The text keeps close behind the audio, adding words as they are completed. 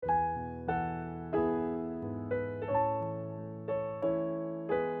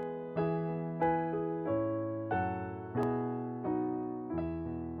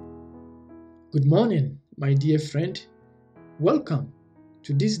Good morning, my dear friend. Welcome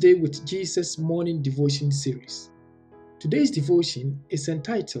to this Day with Jesus morning devotion series. Today's devotion is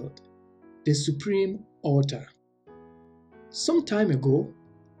entitled The Supreme Altar. Some time ago,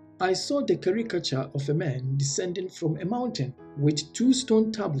 I saw the caricature of a man descending from a mountain with two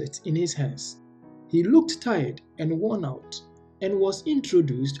stone tablets in his hands. He looked tired and worn out and was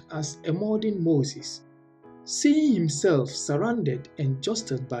introduced as a modern Moses. Seeing himself surrounded and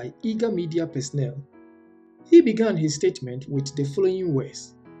jostled by eager media personnel, he began his statement with the following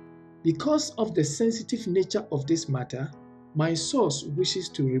words: "Because of the sensitive nature of this matter, my source wishes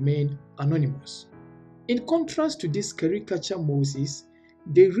to remain anonymous." In contrast to this caricature Moses,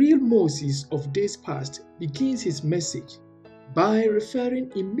 the real Moses of days past begins his message by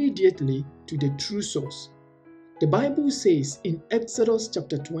referring immediately to the true source. The Bible says in Exodus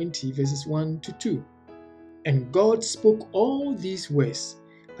chapter 20 verses 1 to 2, "And God spoke all these words,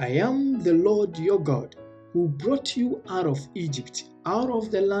 I am the Lord your God, who brought you out of Egypt, out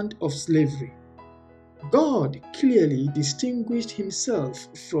of the land of slavery." God clearly distinguished himself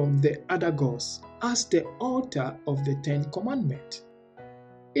from the other gods as the author of the Ten Commandments.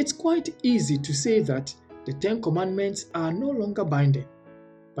 It's quite easy to say that the Ten Commandments are no longer binding,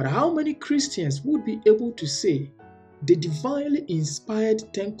 but how many Christians would be able to say the divinely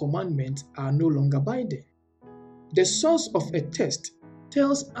inspired Ten Commandments are no longer binding? The source of a text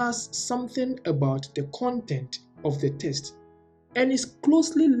tells us something about the content of the text and is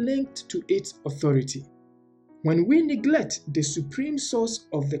closely linked to its authority. When we neglect the supreme source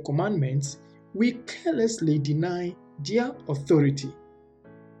of the commandments, we carelessly deny their authority.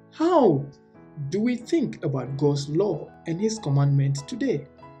 How do we think about God's law and His commandments today?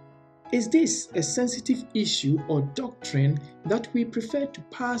 Is this a sensitive issue or doctrine that we prefer to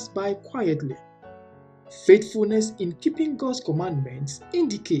pass by quietly? Faithfulness in keeping God's commandments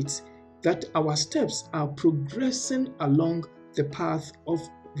indicates that our steps are progressing along the path of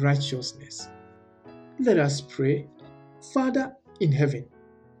righteousness. Let us pray. Father in heaven,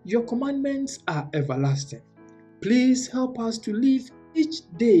 your commandments are everlasting. Please help us to live each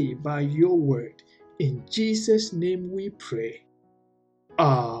day by your word. In Jesus' name we pray.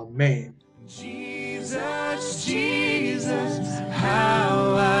 Amen. Jesus, Jesus,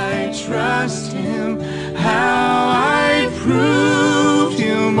 how I trust him, how I proved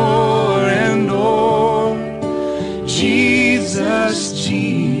him more and more. Jesus,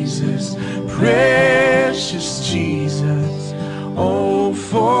 Jesus, precious Jesus, oh,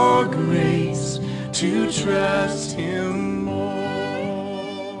 for grace to trust him